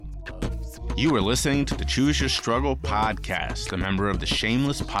You are listening to the Choose Your Struggle podcast, a member of the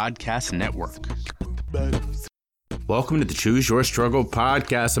Shameless Podcast Network. Welcome to the Choose Your Struggle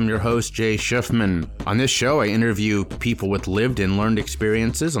podcast. I'm your host, Jay Schiffman. On this show, I interview people with lived and learned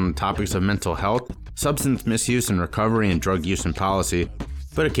experiences on the topics of mental health, substance misuse and recovery, and drug use and policy.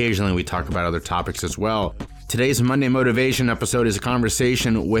 But occasionally we talk about other topics as well. Today's Monday Motivation episode is a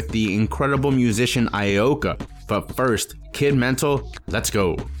conversation with the incredible musician Ioka. But first, Kid Mental, let's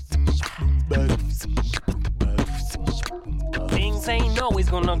go. Things ain't always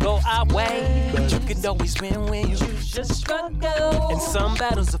gonna go our way, but you can always win when you choose your struggle. And some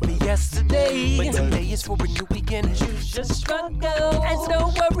battles will be yesterday, but today is for a new beginning. Choose your struggle, and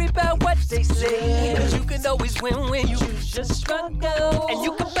don't worry about what they say, but you can always win when you choose your struggle. And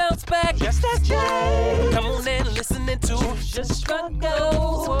you can bounce back just as Jay. Come on and listen to Choose Your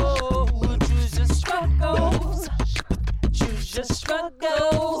Struggles. Whoa, choose your struggles. Choose your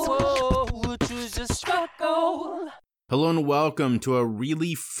struggles. Whoa, choose your struggle. Hello and welcome to a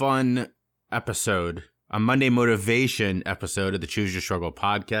really fun episode, a Monday Motivation episode of the Choose Your Struggle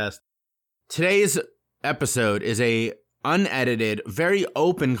podcast. Today's episode is a unedited, very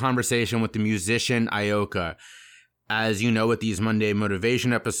open conversation with the musician Ioka. As you know, with these Monday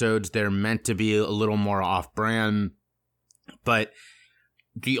Motivation episodes, they're meant to be a little more off-brand, but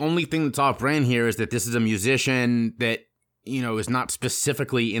the only thing that's off-brand here is that this is a musician that, you know, is not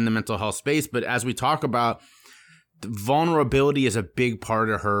specifically in the mental health space, but as we talk about, vulnerability is a big part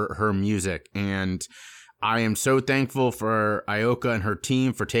of her music, and I am so thankful for Ioka and her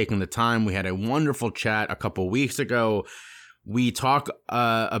team for taking the time. We had a wonderful chat a couple weeks ago. We talk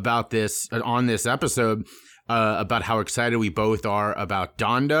about this on this episode about how excited we both are about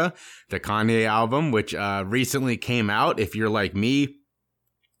Donda, the Kanye album, which recently came out. If you're like me,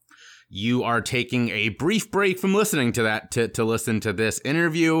 you are taking a brief break from listening to that to listen to this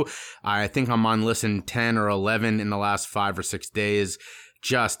interview. I think I'm on listen 10 or 11 in the last 5 or 6 days.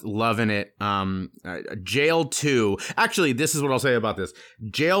 Just loving it. Jail 2. Actually, this is what I'll say about this.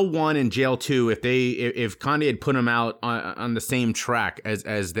 Jail 1 and Jail 2, if Kanye had put them out on the same track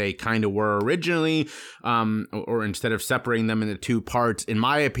as they kind of were originally, or instead of separating them into two parts, in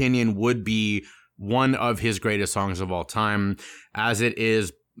my opinion, would be one of his greatest songs of all time. As it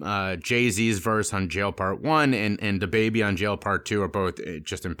is, Jay-Z's verse on Jail Part 1 and DaBaby on Jail Part 2 are both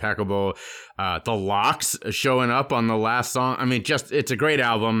just impeccable. The Lox showing up on the last song. I mean, it's a great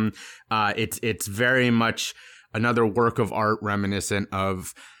album. It's very much another work of art reminiscent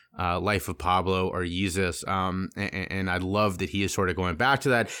of Life of Pablo or Yeezus. And I love that he is sort of going back to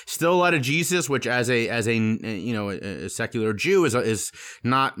that. Still a lot of Jesus, which as a you know, a secular Jew is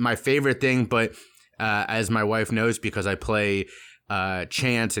not my favorite thing, but as my wife knows, because I play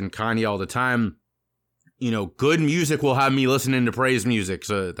Chance and Kanye all the time, you know, good music will have me listening to praise music.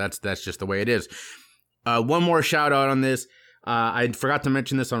 So that's just the way it is. One more shout out on this. I forgot to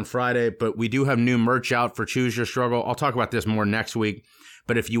mention this on Friday, but we do have new merch out for Choose Your Struggle. I'll talk about this more next week.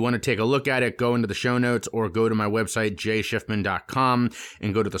 But if you want to take a look at it, go into the show notes or go to my website, jayschiffman.com,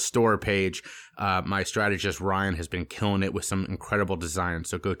 and go to the store page. My strategist, Ryan, has been killing it with some incredible designs.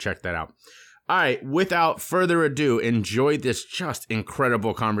 So go check that out. All right, without further ado, enjoy this just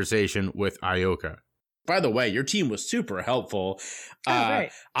incredible conversation with Ioka. By the way, your team was super helpful.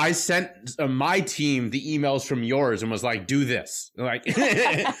 Right. I sent my team the emails from yours and was like, do this. Like,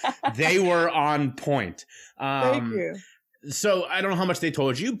 they were on point. Thank you. So I don't know how much they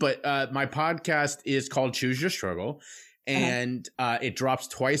told you, but my podcast is called Choose Your Struggle. And it drops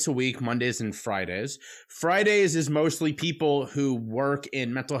twice a week, Mondays and Fridays. Fridays is mostly people who work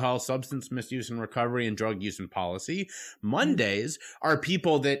in mental health, substance misuse and recovery, and drug use and policy. Mondays are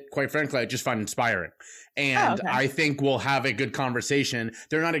people that, quite frankly, I just find inspiring. And I think we'll have a good conversation.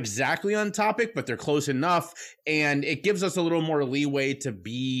 They're not exactly on topic, but they're close enough. And it gives us a little more leeway to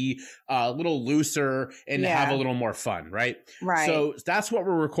be a little looser and have a little more fun, right? Right. So that's what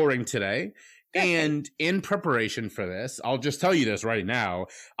we're recording today. And in preparation for this, I'll just tell you this right now.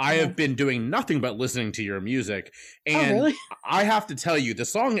 I have been doing nothing but listening to your music. And really? I have to tell you, the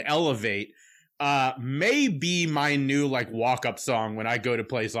song Elevate may be my new like walk-up song when I go to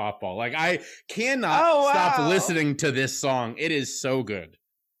play softball. Like I cannot stop listening to this song. It is so good.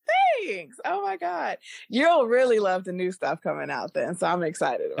 Thanks. Oh my God. You'll really love the new stuff coming out then. So I'm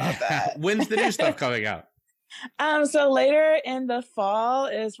excited about that. When's the new stuff coming out? So later in the fall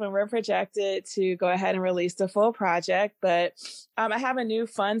is when we're projected to go ahead and release the full project. But I have a new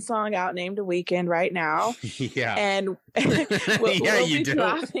fun song out named Weekend right now. Yeah. And we'll be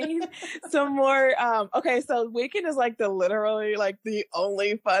dropping some more. Okay, so Weekend is like literally the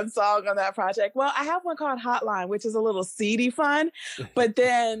only fun song on that project. Well, I have one called Hotline, which is a little seedy fun, but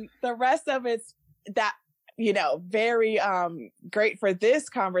then the rest of it's that, very great for this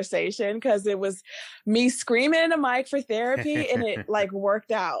conversation because it was me screaming in a mic for therapy and it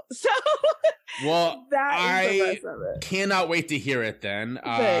worked out. So well, that is the rest of it. Cannot wait to hear it then.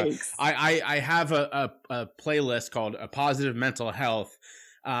 Thanks. I have a playlist called A Positive Mental Health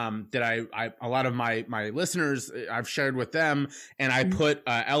that I a lot of my listeners, I've shared with them, and I put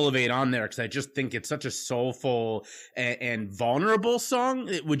Elevate on there because I just think it's such a soulful and vulnerable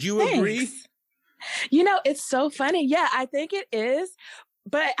song. Would you agree? It's so funny. Yeah, I think it is.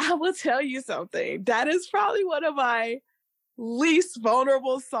 But I will tell you something. That is probably one of my least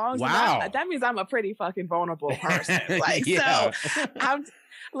vulnerable songs. Wow. That means I'm a pretty fucking vulnerable person. Yeah. So I'm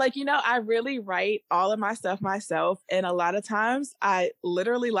I really write all of my stuff myself. And a lot of times I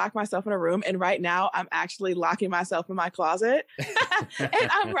literally lock myself in a room. And right now I'm actually locking myself in my closet and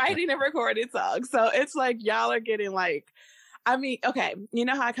I'm writing and recording songs. So it's y'all are getting okay, you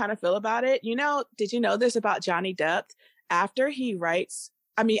know how I kind of feel about it? Did you know this about Johnny Depp? After he makes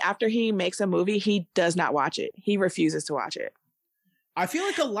a movie, he does not watch it. He refuses to watch it. I feel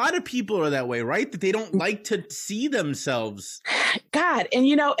like a lot of people are that way, right? That they don't like to see themselves. God. And,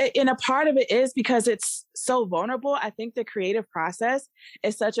 and a part of it is because it's so vulnerable. I think the creative process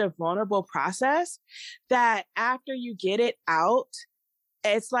is such a vulnerable process that after you get it out,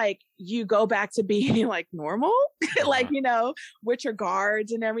 it's you go back to being normal, with your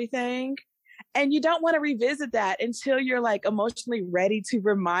guards and everything. And you don't want to revisit that until you're emotionally ready to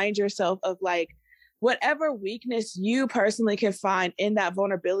remind yourself of whatever weakness you personally can find in that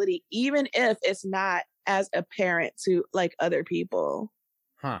vulnerability, even if it's not as apparent to other people.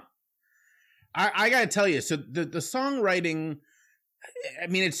 Huh. I gotta tell you, so the songwriting, I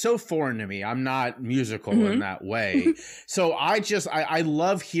mean, it's so foreign to me. I'm not musical in that way. So I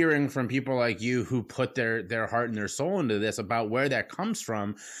love hearing from people like you who put their heart and their soul into this about where that comes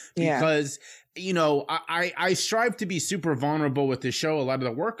from. Because, I strive to be super vulnerable with the show, a lot of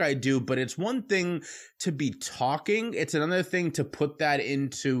the work I do, but it's one thing to be talking. It's another thing to put that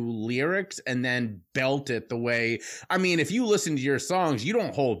into lyrics and then belt it the way, I mean, if you listen to your songs, you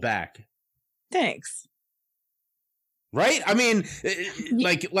don't hold back. Thanks. Right? I mean,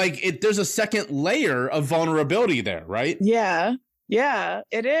 there's a second layer of vulnerability there, right? Yeah. Yeah,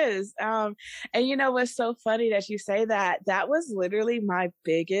 it is. And what's so funny that you say that? That was literally my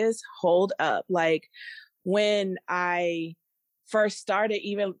biggest hold up. When I first started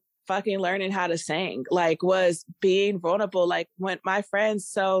even fucking learning how to sing, was being vulnerable, when my friends.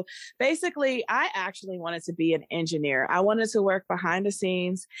 So basically I actually wanted to be an engineer. I wanted to work behind the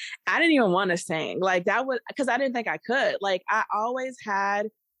scenes. I didn't even want to sing that was because I didn't think I could. I always had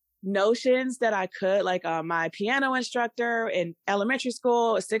notions that I could, my piano instructor in elementary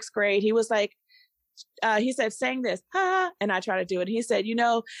school, 6th grade, he was he said, sing this, and I tried to do it. He said,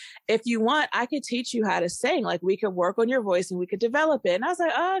 if you want, I could teach you how to sing. We could work on your voice and we could develop it. And I was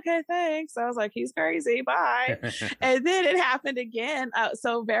like, oh, okay, thanks. I was like, he's crazy, bye. And then it happened again.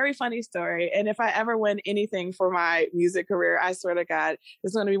 So very funny story. And if I ever win anything for my music career, I swear to God,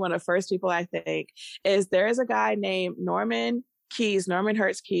 it's going to be one of the first people I think is there is a guy named Norman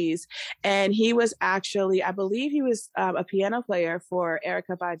Hertz Keys. And he was actually, I believe he was a piano player for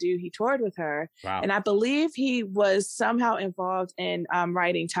Erykah Badu. He toured with her. Wow. And I believe he was somehow involved in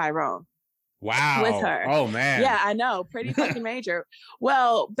writing Tyrone. Wow. With her. Oh, man. Yeah, I know. Pretty fucking major.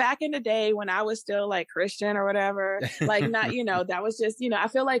 Well, back in the day when I was still Christian or whatever, not, that was just, I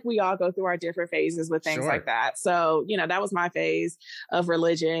feel like we all go through our different phases with things like that. So, that was my phase of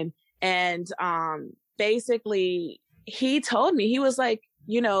religion. And basically, he told me, he was like,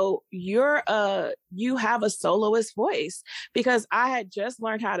 you have a soloist voice, because I had just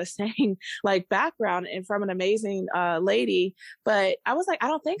learned how to sing background and from an amazing lady. But I was like, I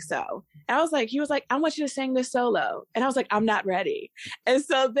don't think so. And I was like, he was like, I want you to sing this solo. And I was like, I'm not ready. And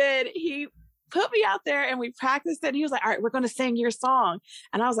so then he put me out there and we practiced it. And he was like, all right, we're going to sing your song.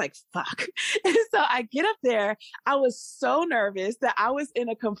 And I was like, fuck. And so I get up there. I was so nervous that I was in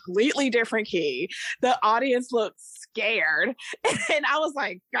a completely different key. The audience looked scared. And I was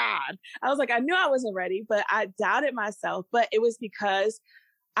like, God, I was like, I knew I wasn't ready, but I doubted myself. But it was because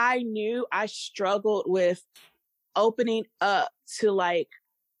I knew I struggled with opening up to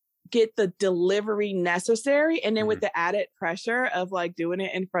get the delivery necessary. And then with the added pressure of like doing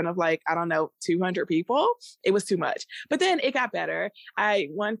it in front of like, I don't know, 200 people, it was too much. But then it got better. I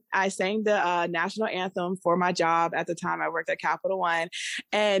sang the national anthem for my job at the time. I worked at Capital One,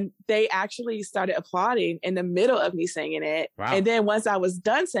 and they actually started applauding in the middle of me singing it. Wow. And then once I was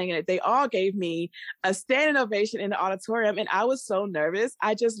done singing it, they all gave me a standing ovation in the auditorium. And I was so nervous.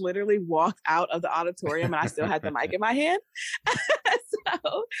 I just literally walked out of the auditorium and I still had the mic in my hand.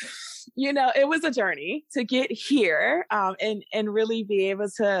 So, you know, it was a journey to get here, and really be able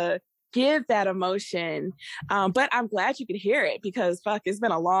to give that emotion. But I'm glad you could hear it, because it's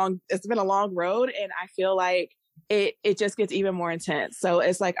been a long road, and I feel like it just gets even more intense. So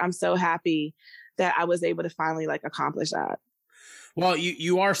it's like, I'm so happy that I was able to finally like accomplish that. Well,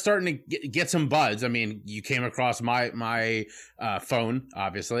 you are starting to get some buzz. I mean, you came across my phone,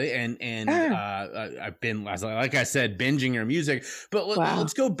 obviously, and I've been, like I said, binging your music. But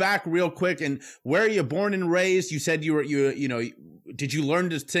let's go back real quick. And where are you born and raised? You said you know, did you learn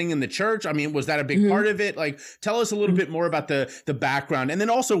to sing in the church? I mean, was that a big part of it? Like, tell us a little bit more about the background, and then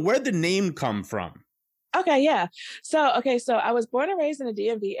also where'd the name come from? Okay, yeah. So I was born and raised in the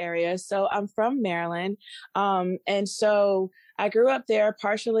DMV area. So I'm from Maryland. And so I grew up there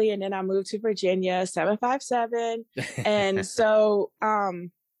partially, and then I moved to Virginia, 757. And so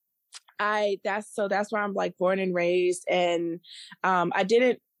that's where I'm like born and raised. And I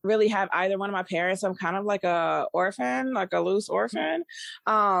didn't really have either one of my parents. I'm kind of like a orphan, like a loose orphan.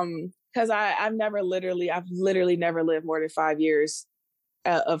 Because I've literally never lived more than 5 years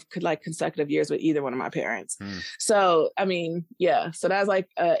of like consecutive years with either one of my parents. So, I mean, yeah, so that's like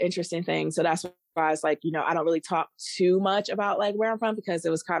an interesting thing. So that's why it's like, you know, I don't really talk too much about like where I'm from, because it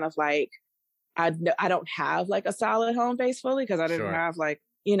was kind of like, I don't have like a solid home base fully, because I didn't have like,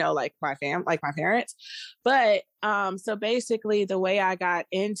 you know, like my parents. But, so basically the way I got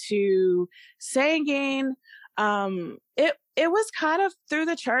into singing, it was kind of through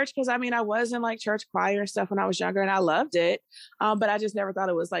the church, because I mean, I was in like church choir and stuff when I was younger, and I loved it. But I just never thought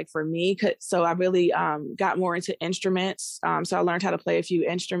it was like for me. So I really got more into instruments. So I learned how to play a few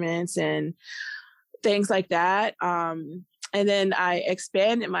instruments and things like that. And then I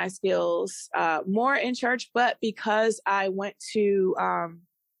expanded my skills more in church. But because I went to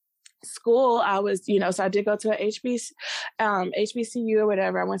school, I was, you know, so I did go to a HBCU or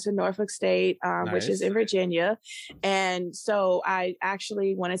whatever. I went to Norfolk State, Nice. Which is in Virginia. And so I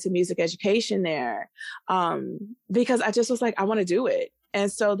actually went into music education there, because I just was like, I want to do it.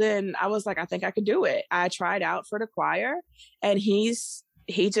 And so then I was like, I think I could do it. I tried out for the choir, and he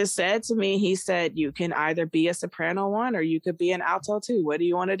just said to me, he said, you can either be a soprano 1 or you could be an alto 2. What do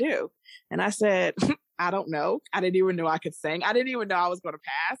you want to do? And I said, I don't know. I didn't even know I could sing. I didn't even know I was going to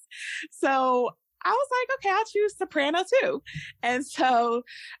pass. So I was like, okay, I'll choose soprano 2. And so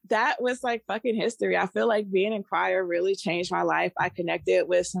that was like fucking history. I feel like being in choir really changed my life. I connected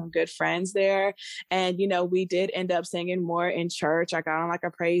with some good friends there. And, you know, we did end up singing more in church. I got on like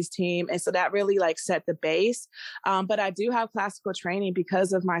a praise team. And so that really like set the base. But I do have classical training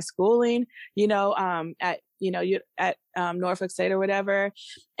because of my schooling, you know, at Norfolk State or whatever.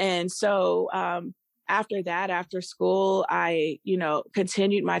 And so, after school, I, you know,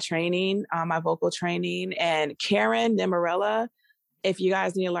 continued my training, my vocal training. And Karen Nimarella, if you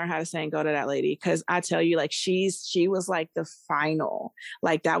guys need to learn how to sing, go to that lady. Cause I tell you, like, she was like the final,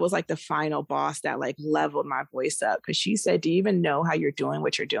 like that was like the final boss that like leveled my voice up. Cause she said, do you even know how you're doing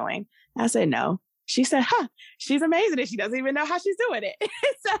what you're doing? And I said, no. She said, she's amazing, and she doesn't even know how she's doing it.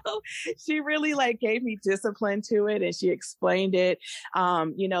 So she really like gave me discipline to it, and she explained it,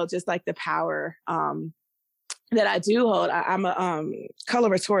 you know, just like the power that I do hold. I'm a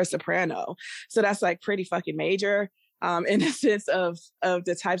coloratura soprano. So that's like pretty fucking major in the sense of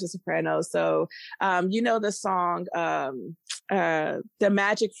the types of sopranos. So, you know, the song, The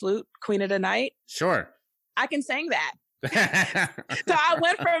Magic Flute, Queen of the Night. Sure. I can sing that. So I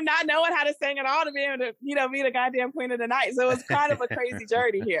went from not knowing how to sing at all to being able to, you know, be the goddamn queen of the night. So it was kind of a crazy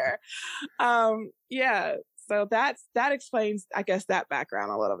journey here. Yeah. So that explains, I guess, that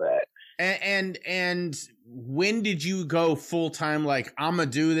background a little bit. And when did you go full time? Like, I'm gonna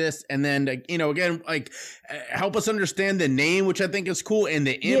do this, and then, you know, again, like, help us understand the name, which I think is cool, and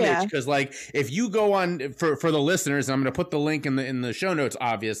the image, because like, if you go on for the listeners, and I'm gonna put the link in the show notes,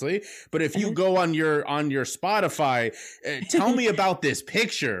 obviously, but if you go on your Spotify, tell me about this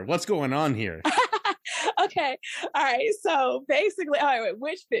picture. What's going on here? Okay, all right. So basically, all right, wait,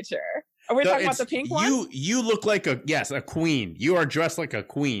 which picture? Are we talking about the pink one? You look like a queen. You are dressed like a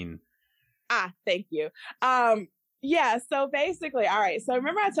queen. Thank you. Yeah, so basically, all right. So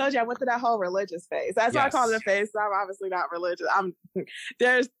remember I told you I went through that whole religious phase. That's why I call it a phase. So I'm obviously not religious.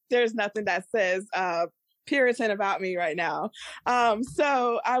 There's nothing that says Puritan about me right now.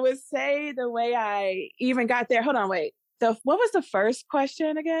 So I would say the way I even got there. Hold on, wait. What was the first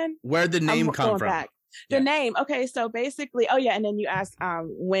question again? Where'd the name come from? Back. The name. Okay, so basically, oh yeah, and then you asked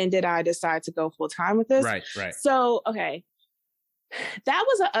when did I decide to go full time with this? Right. So okay. That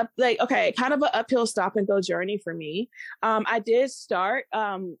was kind of an uphill stop and go journey for me. I did start,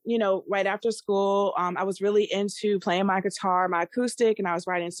 right after school. I was really into playing my guitar, my acoustic, and I was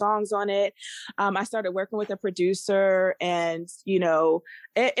writing songs on it. I started working with a producer and,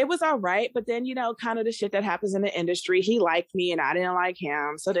 it was all right. But then, kind of the shit that happens in the industry, he liked me and I didn't like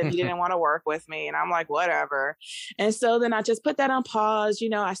him. So then he didn't want to work with me. And I'm like, whatever. And so then I just put that on pause.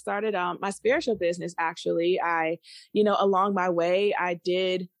 I started my spiritual business, actually. Along my way, I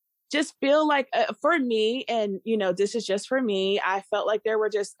did just feel like for me, and this is just for me, I felt like there were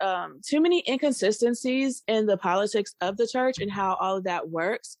just too many inconsistencies in the politics of the church and how all of that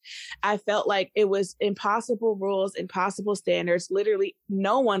works. I felt like it was impossible rules, impossible standards. Literally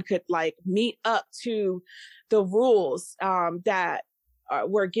no one could meet up to the rules that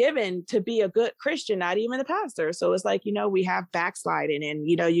were given to be a good Christian, not even the pastor. So it's like, we have backsliding and,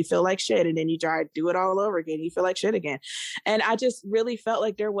 you feel like shit and then you try to do it all over again. You feel like shit again. And I just really felt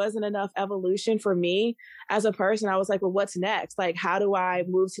like there wasn't enough evolution for me as a person. I was like, well, what's next? Like, how do I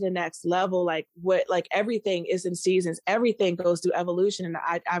move to the next level? Everything is in seasons. Everything goes through evolution. And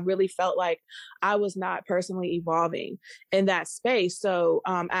I really felt like I was not personally evolving in that space. So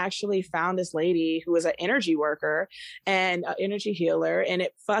I actually found this lady who was an energy worker and an energy healer. And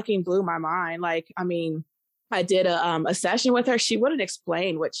it fucking blew my mind. I did a session with her. She wouldn't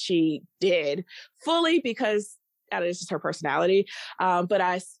explain what she did fully because it's just her personality. But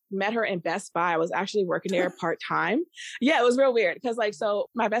I met her in Best Buy. I was actually working there part-time. Yeah, it was real weird because so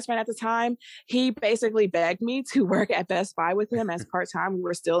my best friend at the time, he basically begged me to work at Best Buy with him as part-time. We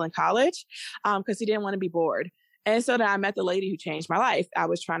were still in college because he didn't want to be bored. And so then I met the lady who changed my life. I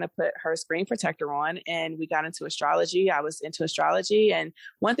was trying to put her screen protector on and we got into astrology. I was into astrology and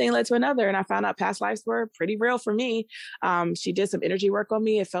one thing led to another. And I found out past lives were pretty real for me. She did some energy work on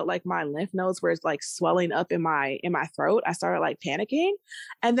me. It felt like my lymph nodes were swelling up in my throat. I started panicking.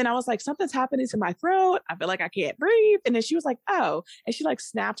 And then I was like, something's happening to my throat. I feel like I can't breathe. And then she was like, oh, and she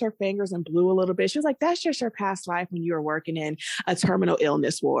snapped her fingers and blew a little bit. She was like, that's just your past life when you were working in a terminal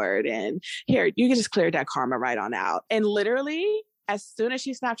illness ward. And here, you can just clear that karma right on out. And literally, as soon as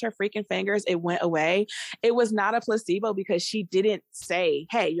she snapped her freaking fingers, it went away. It was not a placebo because she didn't say,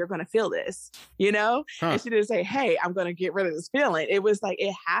 hey, you're going to feel this, And she didn't say, hey, I'm going to get rid of this feeling. It was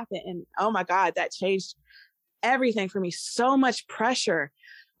it happened. And oh my God, that changed everything for me. So much pressure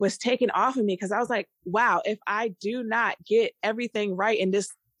was taken off of me because I was like, wow, if I do not get everything right in this,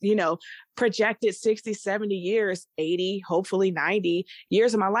 projected 60, 70 years, 80, hopefully 90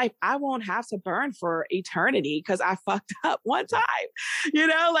 years of my life, I won't have to burn for eternity because I fucked up one time,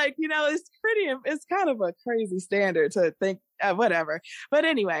 it's kind of a crazy standard to think, whatever. But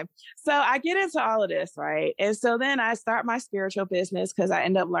anyway, so I get into all of this, right? And so then I start my spiritual business because I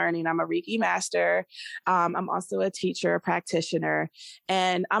end up learning. I'm a Reiki master. I'm also a teacher, a practitioner,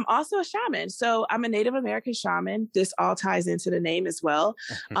 and I'm also a shaman. So I'm a Native American shaman. This all ties into the name as well.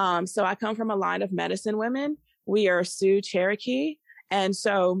 So I come from a line of medicine women. We are Sioux Cherokee. And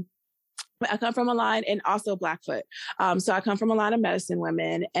so I come from a line, and also Blackfoot. So I come from a line of medicine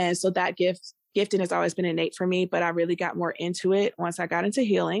women. And so that gifting has always been innate for me, but I really got more into it once I got into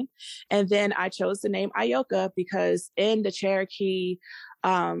healing. And then I chose the name Ayoka because in the Cherokee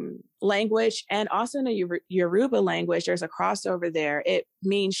language and also in the Yoruba language, there's a crossover there. It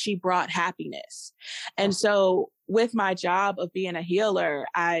means she brought happiness. And so with my job of being a healer,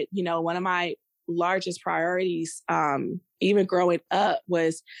 one of my largest priorities, even growing up,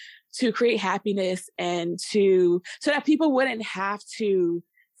 was to create happiness and so that people wouldn't have to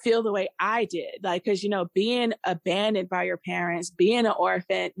feel the way I did. Cause being abandoned by your parents, being an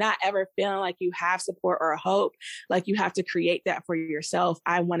orphan, not ever feeling like you have support or hope, like you have to create that for yourself.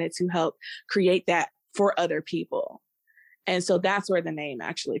 I wanted to help create that for other people. And so that's where the name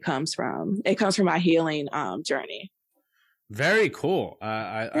actually comes from. It comes from my healing journey. Very cool.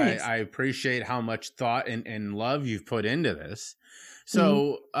 I appreciate how much thought and love you've put into this.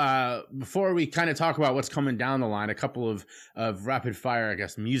 So before we kind of talk about what's coming down the line, a couple of rapid fire, I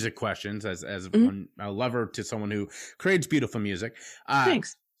guess, music questions as a lover to someone who creates beautiful music.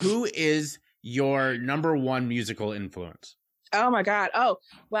 Thanks. Who is your number one musical influence? Oh my God. Oh,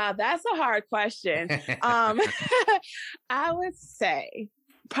 wow. That's a hard question. I would say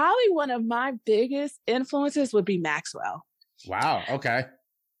probably one of my biggest influences would be Maxwell. Wow. Okay.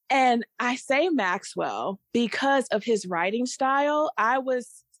 And I say Maxwell because of his writing style. I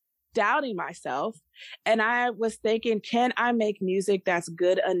was doubting myself and I was thinking, can I make music that's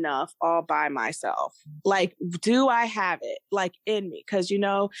good enough all by myself? Like, do I have it like in me? Cause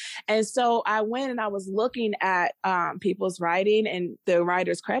and so I went and I was looking at people's writing and the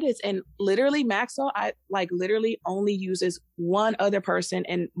writer's credits, and literally Maxwell, literally only uses one other person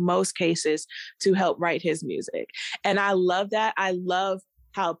in most cases to help write his music. And I love that. I love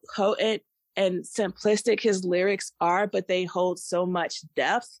how potent and simplistic his lyrics are, but they hold so much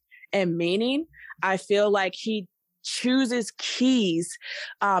depth and meaning. I feel like he chooses keys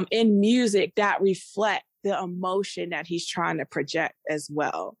in music that reflect the emotion that he's trying to project as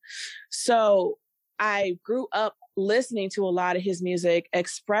well. So I grew up listening to a lot of his music,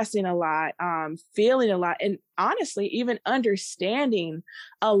 expressing a lot, feeling a lot, and honestly, even understanding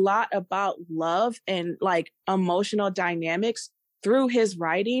a lot about love and like emotional dynamics through his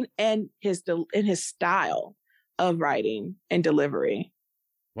writing and his style of writing and delivery.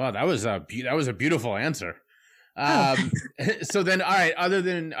 Wow, that was a beautiful answer. So then, all right, other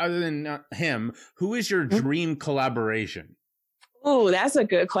than him, who is your dream collaboration? Oh, that's a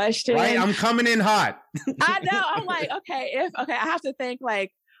good question. Right, I'm coming in hot. I know. I'm like, okay, I have to think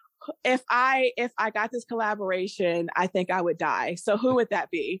like, if I got this collaboration, I think I would die. So who would that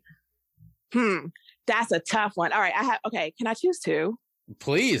be? That's a tough one. All right, can I choose two?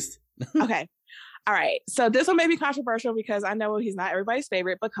 Please. Okay. All right. So this one may be controversial because I know he's not everybody's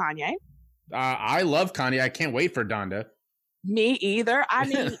favorite, but Kanye. I love Kanye. I can't wait for Donda. Me either. I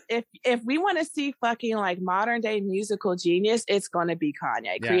mean, if we want to see fucking like modern day musical genius, it's going to be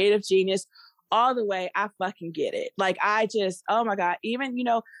Kanye. Yeah. Creative genius all the way. I fucking get it. Like oh my God, even,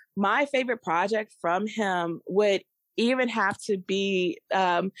 my favorite project from him would even have to be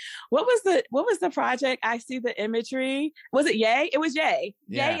what was the project? I see the imagery. Was it Ye? It was Ye.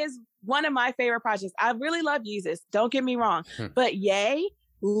 Yeah. Ye is one of my favorite projects. I really love Yeezus. Don't get me wrong. But Ye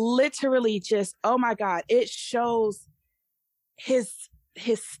literally just, oh my God, it shows his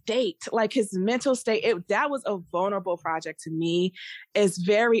state, like his mental state. That was a vulnerable project to me. It's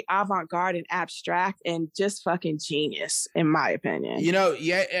very avant-garde and abstract and just fucking genius, in my opinion.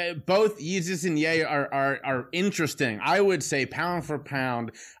 Both Yeezus and Ye are interesting. I would say pound for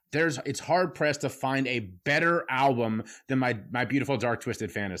pound, it's hard pressed to find a better album than my Beautiful Dark Twisted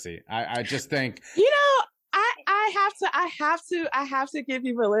Fantasy. I just think, I have to give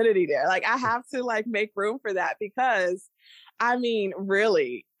you validity there. Like I have to like make room for that because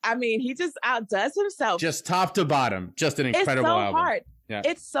really, he just outdoes himself. Just top to bottom, just an incredible album. It's so hard. Yeah.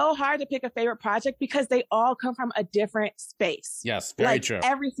 It's so hard to pick a favorite project because they all come from a different space. Yes, very true.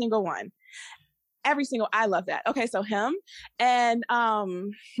 Every single one. I love that. Okay, so him and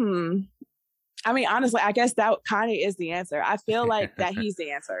honestly, I guess that Kanye is the answer. I feel like that he's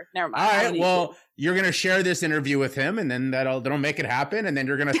the answer. Never mind. All right. Well, you're going to share this interview with him, and then that'll make it happen, and then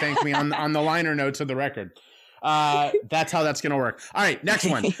you're going to thank me on the liner notes of the record. That's how that's going to work. All right, next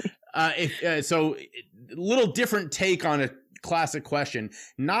one. So a little different take on a classic question.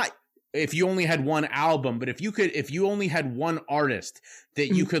 Not if you only had one album, but if you only had one artist that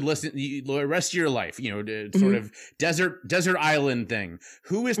you could listen the rest of your life, sort of desert island thing.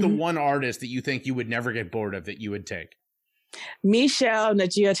 Who is the one artist that you think you would never get bored of that you would take? Michelle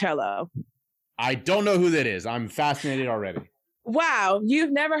Ngiatelo. I don't know who that is. I'm fascinated already. Wow,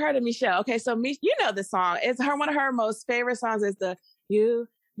 you've never heard of Michelle. Okay, so you know the song. It's one of her most favorite songs is the "You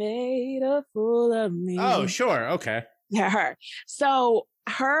Made a Fool of Me." Oh, sure. Okay. Yeah, her. So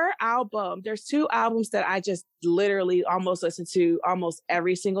her album, there's two albums that I just literally almost listen to almost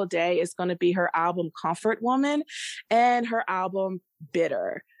every single day. It's going to be her album Comfort Woman and her album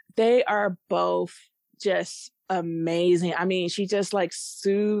Bitter. They are both just amazing. She just like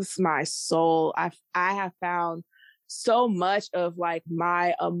soothes my soul. I have found so much of like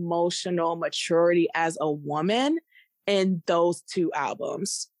my emotional maturity as a woman in those two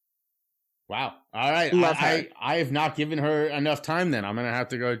albums. Wow. All right. I have not given her enough time then. I'm going to have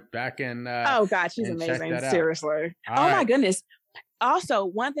to go back and oh God, she's amazing. Seriously. My goodness. Also,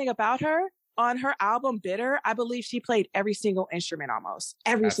 one thing about her, on her album Bitter, I believe she played every single instrument almost.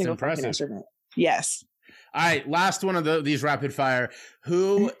 Every single fucking instrument. Yes. All right. Last one of these rapid fire.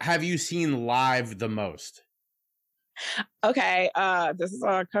 Who have you seen live the most? Okay. This is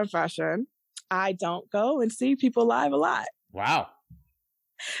a confession. I don't go and see people live a lot. Wow.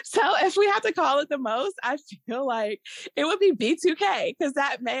 So if we have to call it the most, I feel like it would be B2K because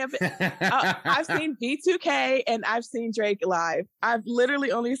that may have been. I've seen B2K and I've seen Drake live. I've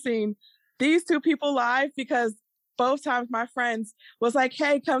literally only seen these two people live because both times my friends was like,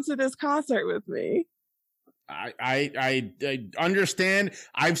 hey, come to this concert with me. I understand.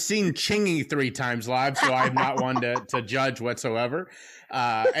 I've seen Chingy 3 times live, so I'm not one to judge whatsoever.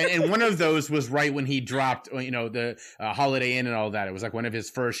 And one of those was right when he dropped, the Holiday Inn and all that. It was like one of his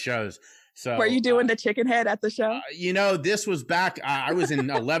first shows. So were you doing the chicken head at the show? This was back. I was in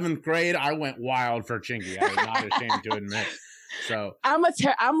 11th grade. I went wild for Chingy. I'm not ashamed to admit. So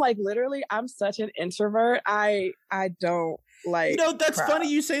I'm like literally, I'm such an introvert. I don't like. That's funny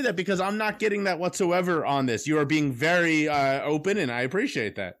you say that because I'm not getting that whatsoever on this. You are being very open, and I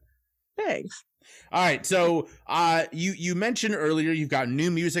appreciate that. Thanks. All right, so you mentioned earlier you've got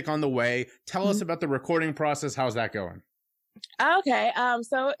new music on the way. Tell us about the recording process. How's that going? Okay,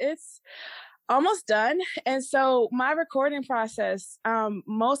 so it's almost done. And so my recording process,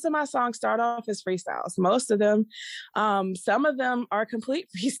 most of my songs start off as freestyles. Most of them, some of them are complete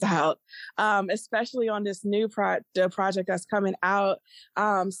freestyle, especially on this new project that's coming out.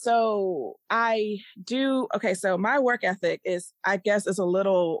 So I do, so my work ethic is, I guess, is a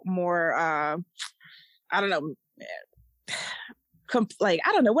little more, I don't know, I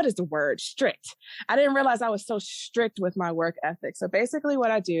don't know, what is the word? Strict. I didn't realize I was so strict with my work ethic. So basically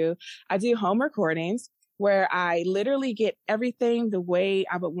what I do home recordings where I literally get everything the way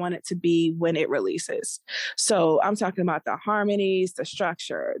I would want it to be when it releases. So I'm talking about the harmonies, the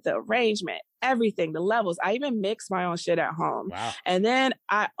structure, the arrangement, everything, the levels. I even mix my own shit at home. Wow. And then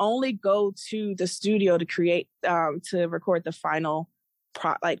I only go to the studio to create, to record the final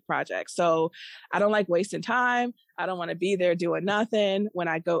project. So I don't like wasting time. I don't want to be there doing nothing. When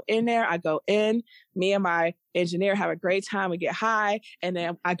I go in there, I go in, me and my engineer have a great time. We get high and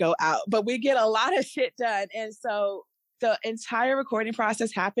then I go out, but we get a lot of shit done. And so the entire recording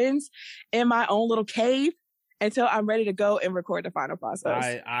process happens in my own little cave until I'm ready to go and record the final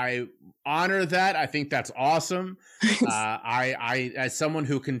process. I honor that. I think that's awesome. I as someone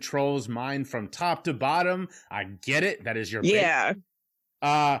who controls mine from top to bottom, I get it. That is your yeah.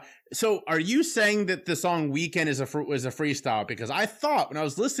 So are you saying that the song Weekend is a freestyle? Because I thought when I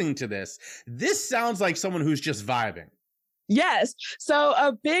was listening to this sounds like someone who's just vibing. Yes. So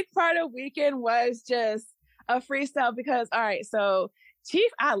a big part of Weekend was just a freestyle because, all right, so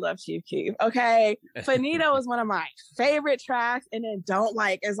I love Chief Keef. Okay. Finito is one of my favorite tracks. And then Don't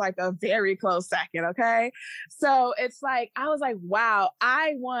Like is like a very close second. Okay. So it's like, I was like, wow,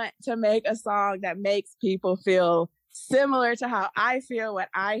 I want to make a song that makes people feel similar to how I feel when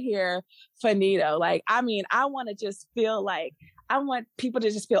I hear Finito. Like, I mean, I want to just feel like, I want people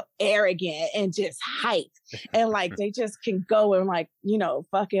to just feel arrogant and just hype and like they just can go and like,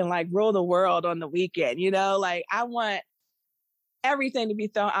 fucking like rule the world on the weekend, like I want everything to be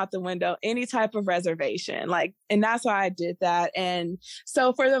thrown out the window, any type of reservation, like, and that's why I did that. And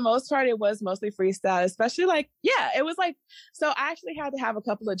so for the most part, it was mostly freestyle, especially it was like, so I actually had to have a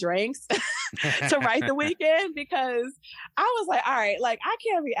couple of drinks to write the Weekend because I was like, all right, like I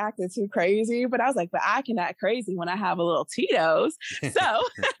can't be acting too crazy, but I was like, but I can act crazy when I have a little Tito's. So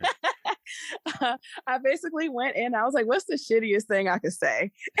I basically went in, I was like, what's the shittiest thing I could say?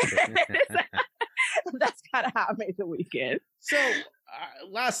 That's kind of how I made the Weekend. So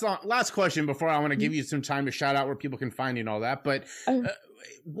last question before I want to give you some time to shout out where people can find you and all that. But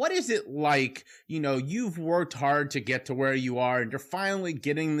what is it like, you've worked hard to get to where you are and you're finally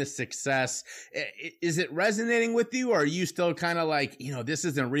getting the success. Is it resonating with you or are you still kind of like, this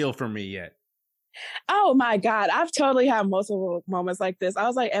isn't real for me yet? Oh my God, I've totally had multiple moments like this. I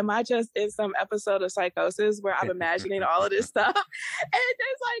was like, am I just in some episode of Psychosis where I'm imagining all of this stuff? And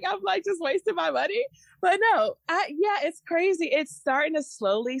it's like, I'm like just wasting my money. But no, it's crazy. It's starting to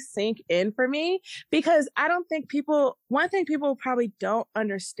slowly sink in for me because I don't think one thing people probably don't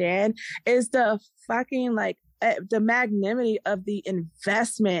understand is the fucking the magnanimity of the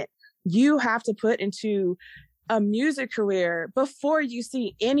investment you have to put into a music career before you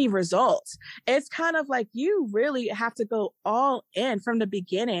see any results. It's kind of like you really have to go all in from the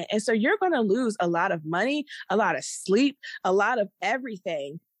beginning. And so you're going to lose a lot of money, a lot of sleep, a lot of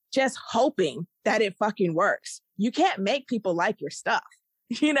everything, just hoping that it fucking works. You can't make people like your stuff,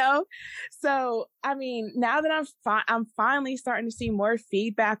 So, I mean, now that I'm finally starting to see more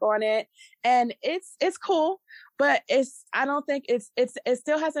feedback on it and it's cool, but I don't think it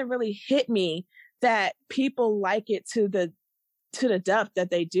still hasn't really hit me that people like it to the depth that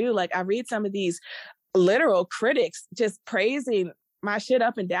they do. Like I read some of these literal critics just praising my shit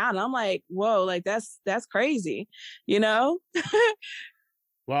up and down. And I'm like, whoa, like that's crazy, Well,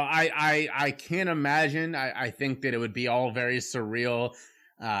 I can't imagine. I think that it would be all very surreal.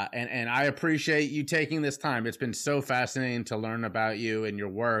 And I appreciate you taking this time. It's been so fascinating to learn about you and your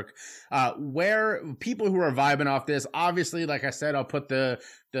work. Where people who are vibing off this, obviously, like I said, I'll put the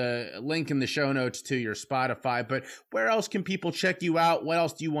link in the show notes to your Spotify, but where else can people check you out? What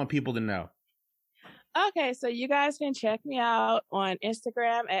else do you want people to know? Okay, so you guys can check me out on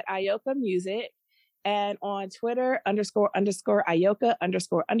Instagram at Ayoka Music. And on Twitter, __Ayoka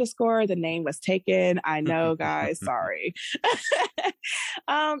 __. The name was taken. I know, guys. Sorry.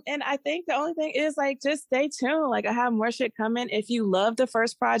 And I think the only thing is like, just stay tuned. Like, I have more shit coming. If you love the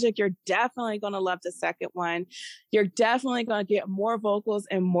first project, you're definitely going to love the second one. You're definitely going to get more vocals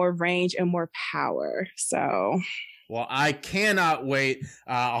and more range and more power. So... Well, I cannot wait.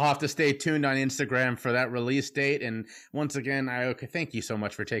 I'll have to stay tuned on Instagram for that release date. And once again, Ayoka, thank you so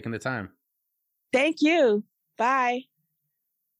much for taking the time. Thank you. Bye.